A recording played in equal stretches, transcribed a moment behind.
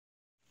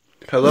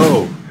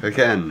Hello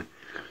again.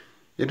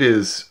 It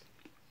is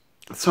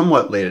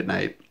somewhat late at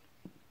night.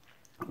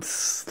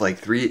 It's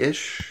like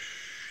 3-ish.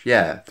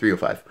 Yeah,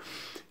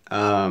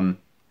 3:05.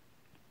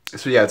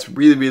 So yeah, it's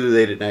really, really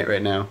late at night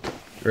right now.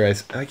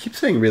 Whereas I keep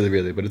saying really,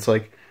 really, but it's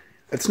like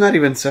it's not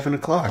even 7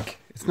 o'clock.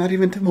 It's not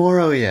even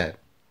tomorrow yet.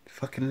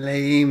 Fucking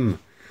lame.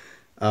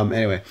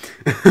 Anyway.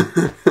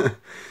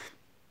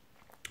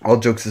 All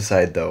jokes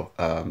aside though,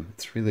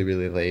 it's really,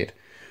 really late.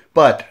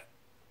 But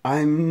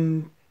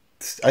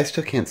I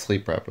still can't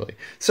sleep properly.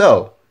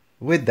 So,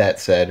 with that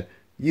said,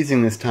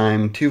 using this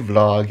time to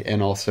vlog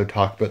and also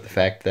talk about the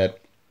fact that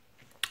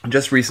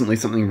just recently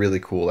something really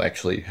cool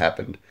actually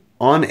happened.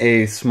 On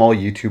a small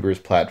YouTuber's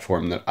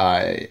platform that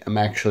I am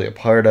actually a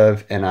part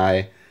of, and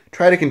I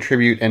try to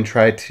contribute and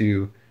try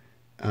to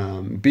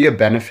be a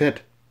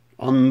benefit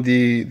on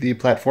the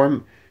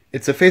platform.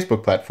 It's a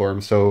Facebook platform,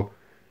 so,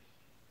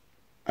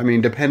 I mean,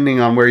 depending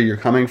on where you're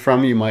coming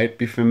from, you might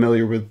be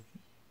familiar with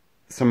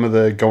some of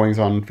the goings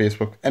on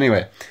Facebook.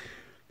 Anyway,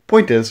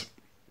 point is,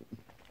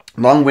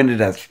 long-winded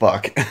as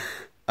fuck,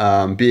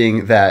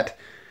 being that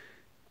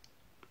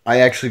I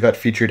actually got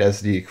featured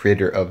as the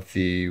creator of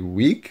the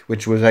week,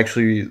 which was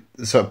actually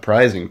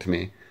surprising to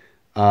me.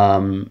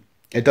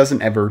 It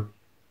doesn't ever...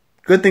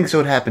 Good things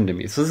don't happen to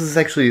me, so this is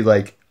actually,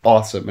 like,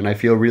 awesome, and I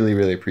feel really,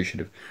 really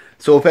appreciative.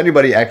 So if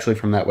anybody actually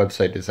from that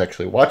website is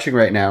actually watching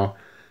right now,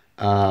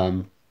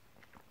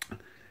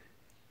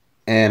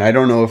 and I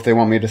don't know if they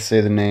want me to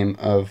say the name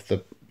of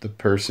the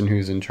person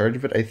who's in charge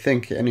of it. I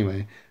think,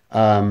 anyway.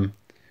 But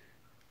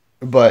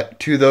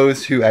to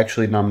those who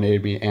actually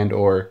nominated me and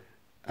or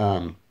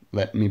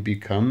let me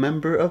become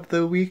member of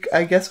the week,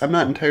 I guess. I'm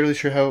not entirely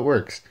sure how it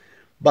works.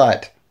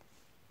 But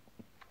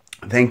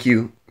thank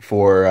you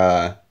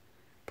for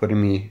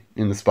putting me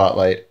in the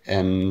spotlight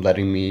and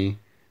letting me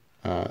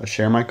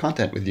share my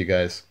content with you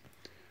guys.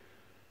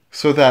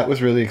 So that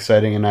was really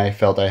exciting, and I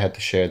felt I had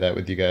to share that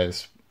with you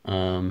guys.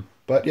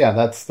 But yeah,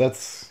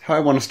 that's how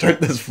I want to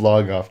start this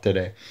vlog off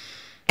today.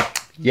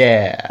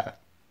 Yeah.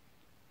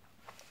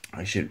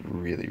 I should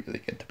really,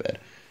 really get to bed.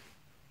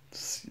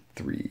 It's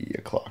 3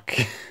 o'clock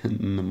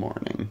in the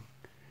morning.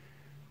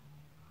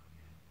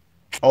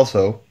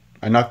 Also,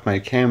 I knocked my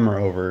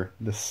camera over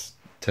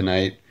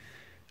tonight.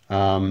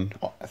 I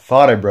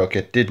thought I broke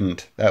it,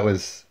 didn't. That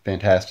was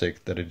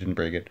fantastic that I didn't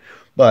break it.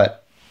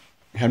 But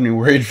had me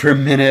worried for a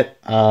minute.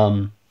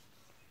 I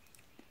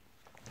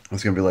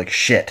was gonna be like,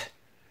 shit.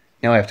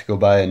 Now I have to go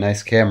buy a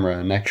nice camera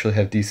and actually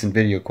have decent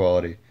video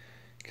quality.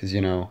 Because,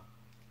 you know,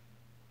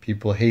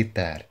 people hate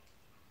that.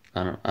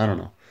 I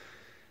don't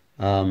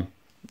know.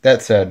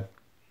 That said,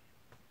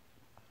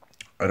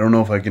 I don't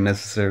know if I can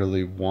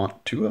necessarily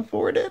want to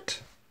afford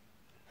it.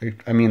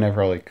 I mean, I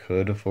probably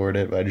could afford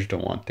it, but I just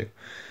don't want to.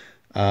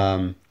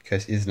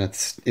 Because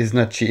it's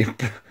not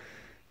cheap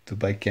to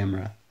buy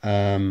camera.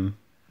 I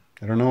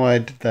don't know why I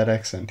did that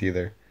accent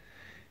either.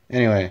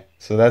 Anyway,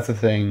 so that's a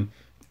thing.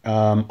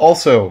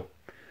 Also,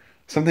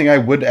 something I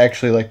would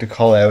actually like to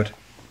call out.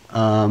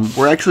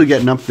 We're actually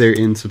getting up there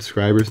in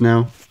subscribers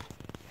now.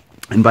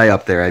 And by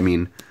up there, I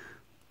mean,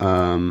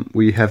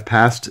 we have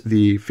passed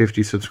the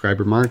 50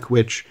 subscriber mark,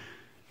 which,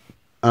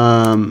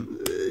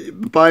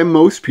 by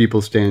most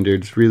people's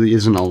standards, really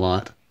isn't a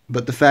lot.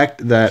 But the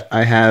fact that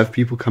I have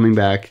people coming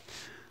back,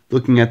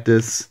 looking at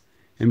this,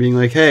 and being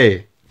like,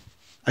 hey,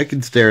 I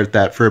could stare at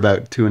that for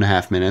about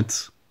 2.5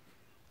 minutes.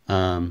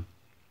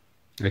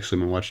 Actually,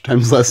 my watch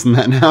time's less than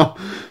that now.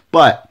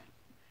 But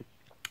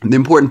the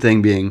important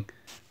thing being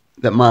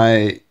that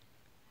my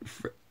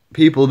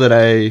people that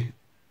I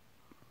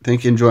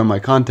think enjoy my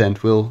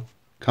content will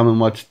come and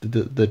watch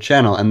the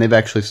channel, and they've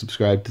actually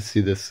subscribed to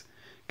see this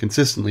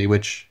consistently,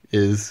 which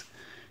is,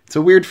 it's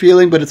a weird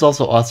feeling, but it's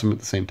also awesome at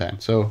the same time.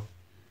 So,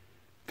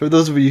 for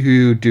those of you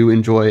who do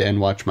enjoy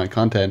and watch my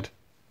content,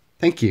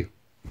 thank you.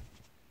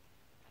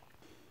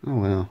 Oh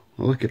wow,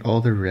 look at all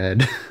the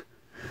red.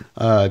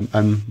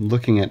 I'm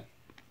looking at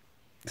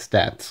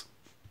stats,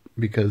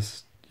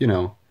 because, you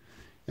know,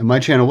 in my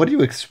channel, what do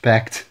you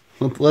expect?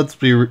 Let's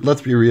be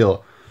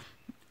real.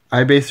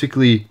 I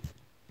basically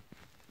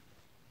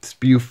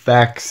spew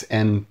facts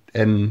and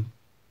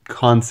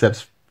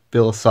concepts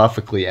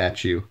philosophically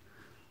at you.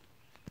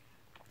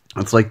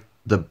 It's like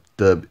the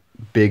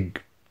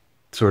big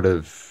sort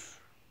of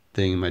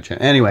thing in my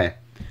channel. Anyway,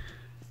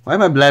 why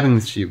am I blabbing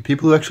this to you?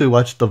 People who actually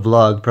watch the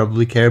vlog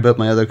probably care about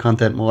my other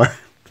content more.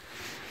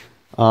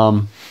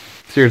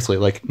 Seriously,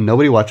 like,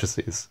 nobody watches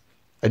these.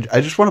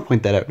 I just want to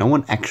point that out. No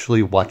one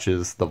actually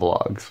watches the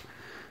vlogs.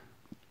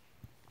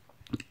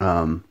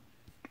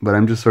 But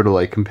I'm just sort of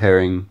like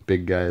comparing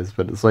big guys.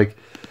 But it's like,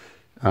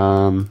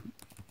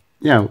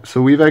 yeah,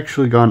 so we've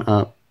actually gone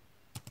up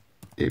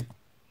a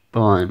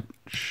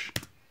bunch.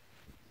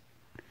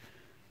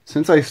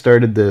 Since I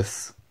started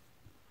this,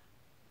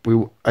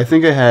 I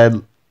think I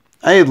had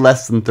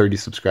less than 30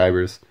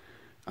 subscribers.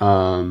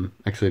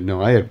 Actually,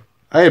 no, I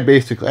had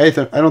basically, I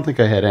don't think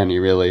I had any,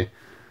 really.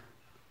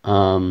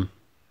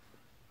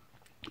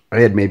 I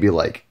had maybe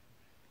like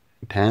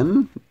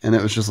 10, and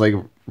it was just like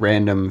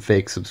random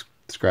fake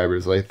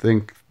subscribers. I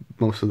think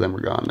most of them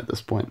are gone at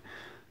this point.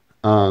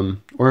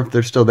 Or if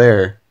they're still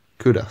there,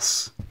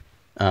 kudos.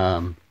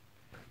 I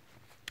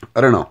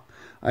don't know.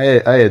 I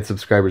had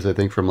subscribers, I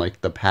think, from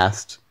like the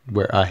past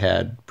where I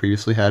had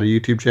previously had a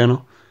YouTube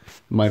channel.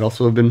 Might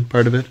also have been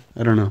part of it.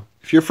 I don't know.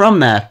 If you're from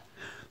that,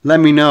 let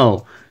me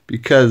know,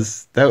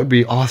 because that would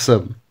be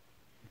awesome.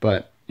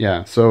 But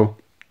yeah, so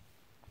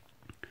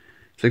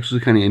it's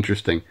actually kind of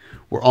interesting.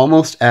 We're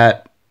almost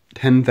at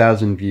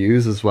 10,000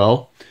 views as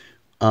well.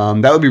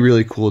 That would be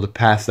really cool to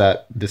pass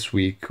that this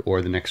week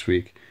or the next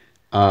week.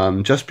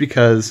 Just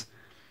because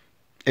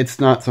it's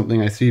not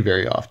something I see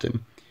very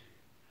often.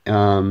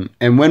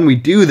 And when we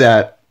do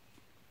that,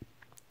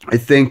 I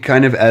think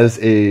kind of as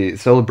a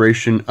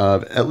celebration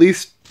of at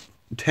least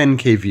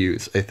 10K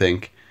views, I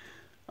think,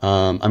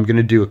 I'm going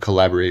to do a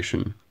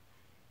collaboration.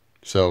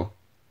 So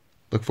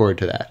look forward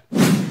to that.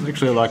 There's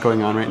actually a lot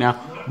going on right now,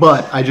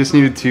 but I just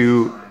needed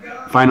to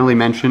finally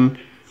mention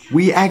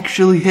we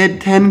actually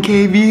hit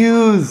 10K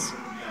views,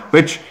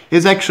 which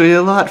is actually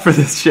a lot for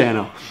this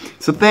channel.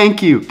 So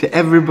thank you to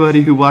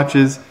everybody who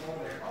watches.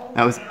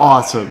 That was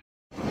awesome.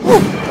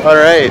 All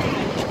right.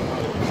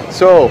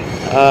 So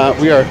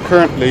we are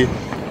currently,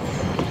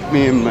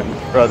 me and my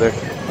brother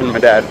and my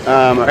dad,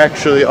 are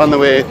actually on the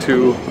way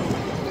to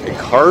a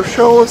car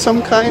show of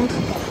some kind.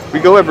 We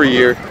go every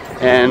year,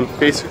 and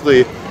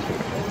basically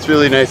it's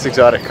really nice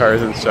exotic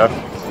cars and stuff.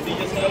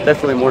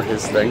 Definitely more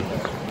his thing.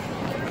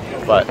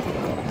 But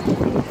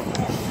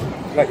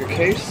got your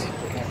case?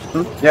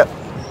 Yep.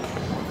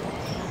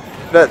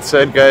 That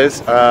said,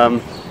 guys, I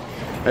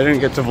didn't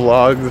get to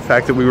vlog the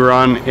fact that we were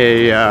on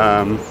a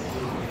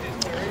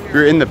we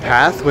were in the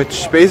Path,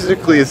 which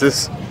basically is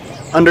this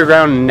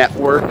underground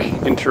network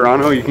in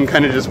Toronto. You can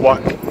kind of just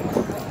walk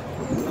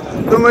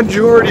the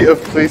majority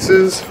of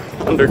places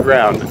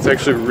underground. It's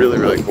actually really,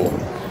 really cool.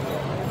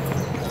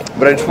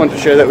 But I just wanted to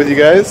share that with you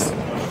guys.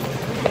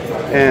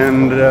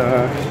 And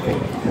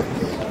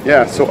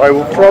yeah, so I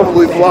will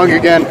probably vlog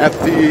again at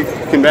the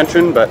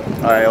convention, but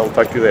I'll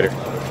talk to you later.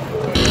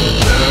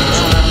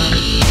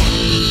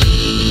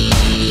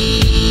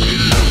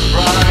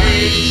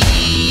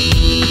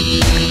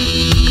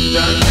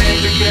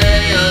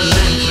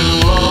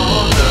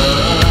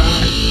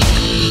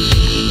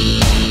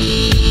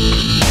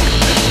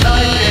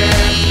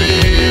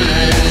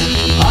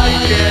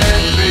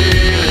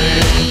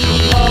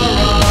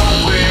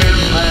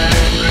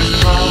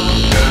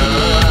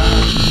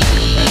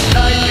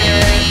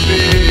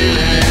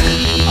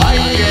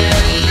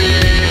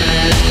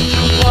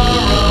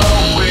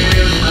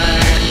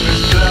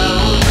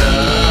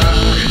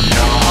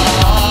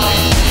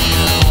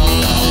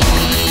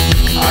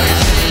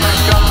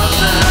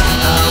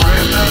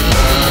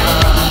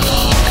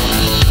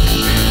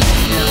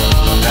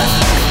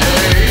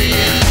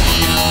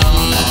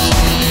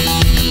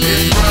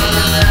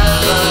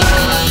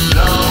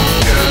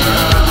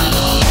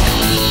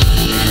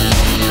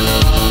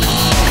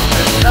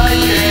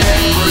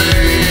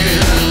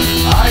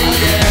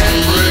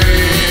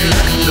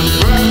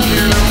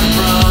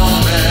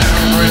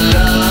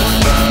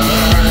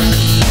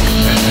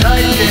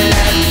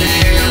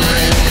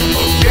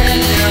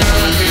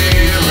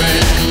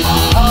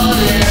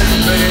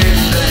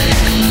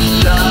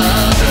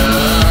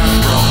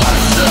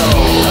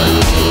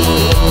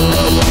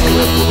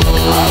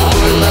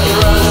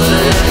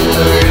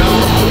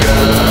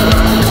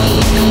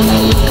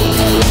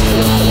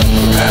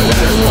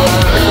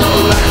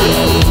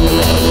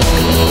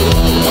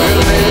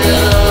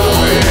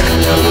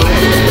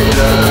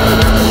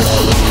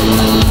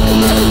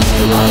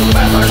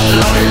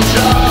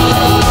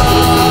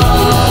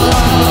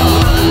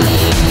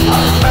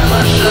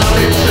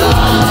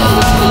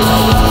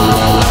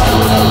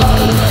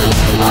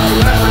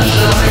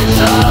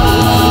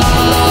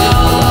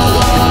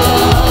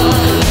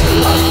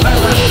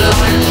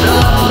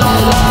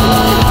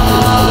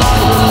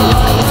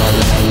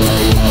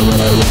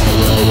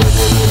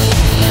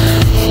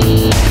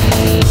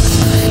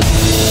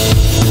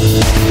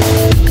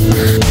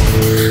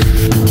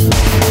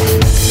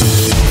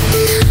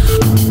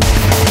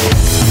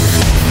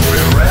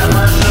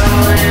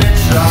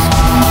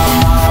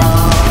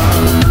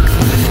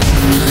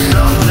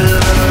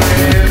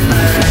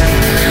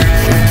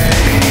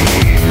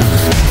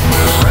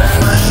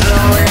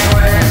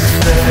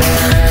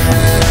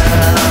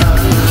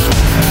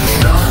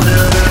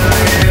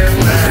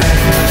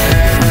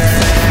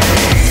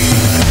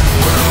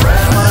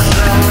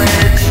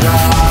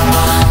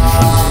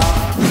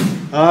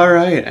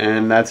 Alright,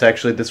 and that's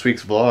actually this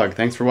week's vlog.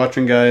 Thanks for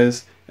watching,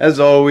 guys. As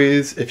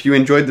always, if you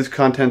enjoyed this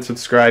content,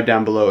 subscribe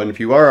down below. And if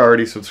you are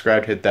already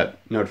subscribed, hit that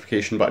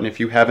notification button if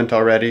you haven't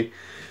already,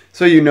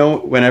 so you know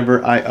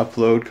whenever I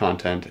upload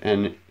content.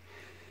 And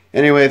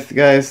anyway,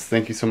 guys,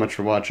 thank you so much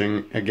for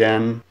watching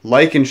again.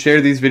 Like and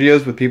share these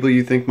videos with people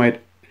you think might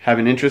have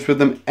an interest with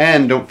them.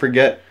 And don't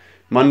forget,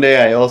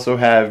 Monday I also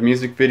have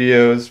music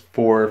videos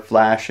for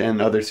Flash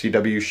and other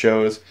CW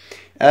shows,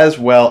 as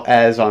well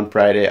as on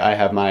Friday I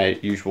have my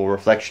usual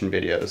reflection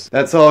videos.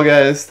 That's all,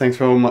 guys. Thanks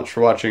so much for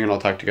watching, and I'll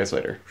talk to you guys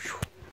later.